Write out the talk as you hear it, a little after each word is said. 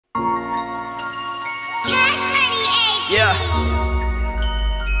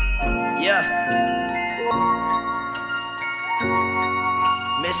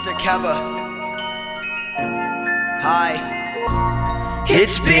Mr. Keba. Hi.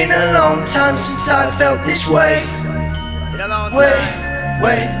 It's been a long time since I felt this way. Been a long time.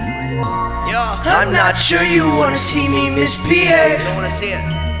 Wait. Yeah. I'm not sure you wanna see me misbehave. You don't wanna see it.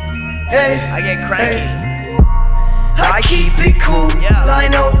 Hey, I get cranky. Hey. I keep it cool. Yeah. I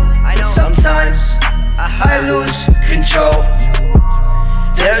know. But sometimes I lose control.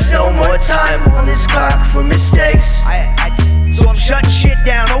 There's no more time on this clock for mistakes. So I'm shutting shit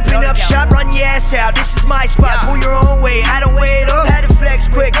down, open up shop, run your ass out. This is my spot, pull your own way. I don't weigh it up, had to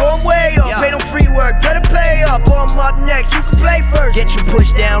flex quick, going way up. Ain't no free work, better pay up. Or I'm up next, you can play first. Get you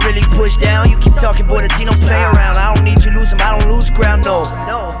pushed down, really pushed down. You keep talking, boy, the team don't play around. I don't need you losing, I don't lose ground, no.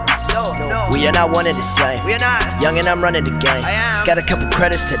 We are not one and the same. We are not. Young and I'm running the game. I am. Got a couple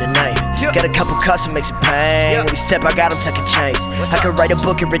credits to the name. Got a couple custom makes it pain. When we step, I got them tucking chains. I could write a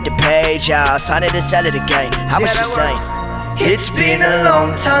book and read the page. I'll sign it and sell it again. How was you saying? It's been a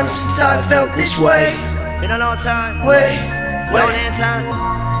long time since I felt this way. Been a long time. Wait. Long time.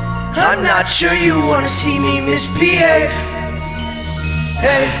 I'm not sure you wanna see me misbehave.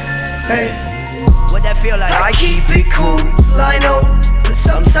 Hey. What that feel like? I keep it cool, I know, but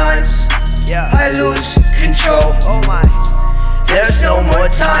sometimes I lose control. Oh my. There's no more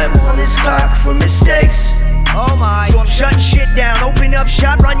time on this clock for mistakes. Oh my. So I'm shutting shit down, open up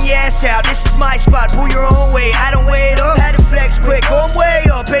shop, run your ass out. This is my spot, pull your own way. I don't weigh it up, had to flex quick, going way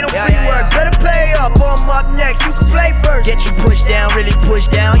up. Ain't no free work, better pay up. Or I'm up next, you can play first. Get you pushed down, really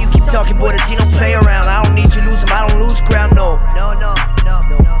pushed down. You keep talking, boy, the team don't play around. I don't need you losing, I don't lose ground, no.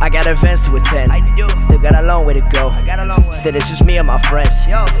 I got events to attend. I do. Still got a long way to go. I got a long way. Still it's just me and my friends.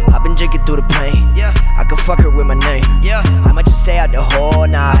 I've been drinking through the pain. I can fuck her with my name. I might just stay out the whole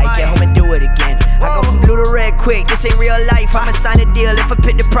night. Get home and do it again. I go from blue to red quick. This ain't real life. I'ma sign a deal if I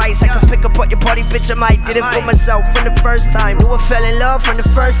pick the price. I can pick up on your party, bitch. I might did it for myself from the first time. Knew I fell in love from the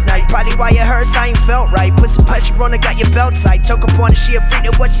first night. Probably why it hurts. I ain't felt right. Put some pressure on her, got your belt tight. Choke up on her, she afraid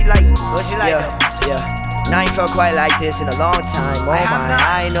of what she like. What she like? Yeah. And I ain't felt quite like this in a long time. Oh my,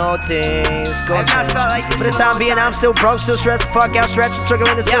 I know things go change. Like For the time being, I'm still broke, still stressed. Fuck out, stretch, I'm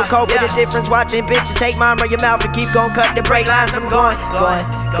struggling to still cope with the difference. Watching bitches take mine, run your mouth and keep going, cut the brake lines. I'm going.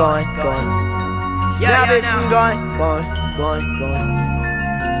 Now bitch, I'm going.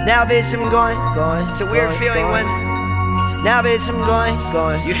 Now bitch, I'm going. It's a weird feeling when Now bitch, I'm going.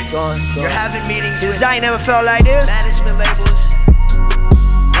 you're having meetings Cause with I ain't never felt like this. management labels.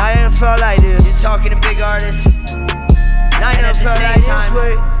 I ain't never felt like this. You're talking to big artists. I ain't And at never the felt same like this time,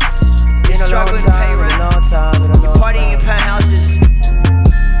 way. You're struggling to pay rent. Partying in penthouses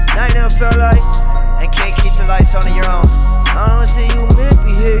I ain't never felt like. and can't keep the lights on in your own. I don't see you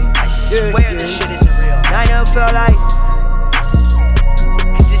misbehave. I swear this shit isn't real. I never felt like.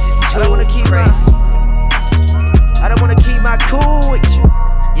 Cause this is I too don't wanna keep crazy. I don't wanna keep my cool with you.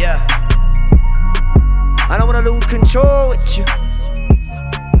 Yeah. I don't wanna lose control with you.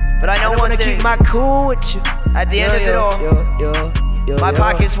 But I I know don't one wanna thing. keep my cool with you. At the end of it all, my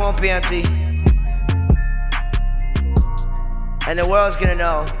pockets won't be empty. And the world's gonna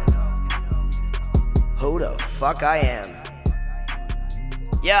know who the fuck I am.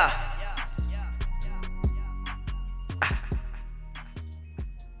 Yeah.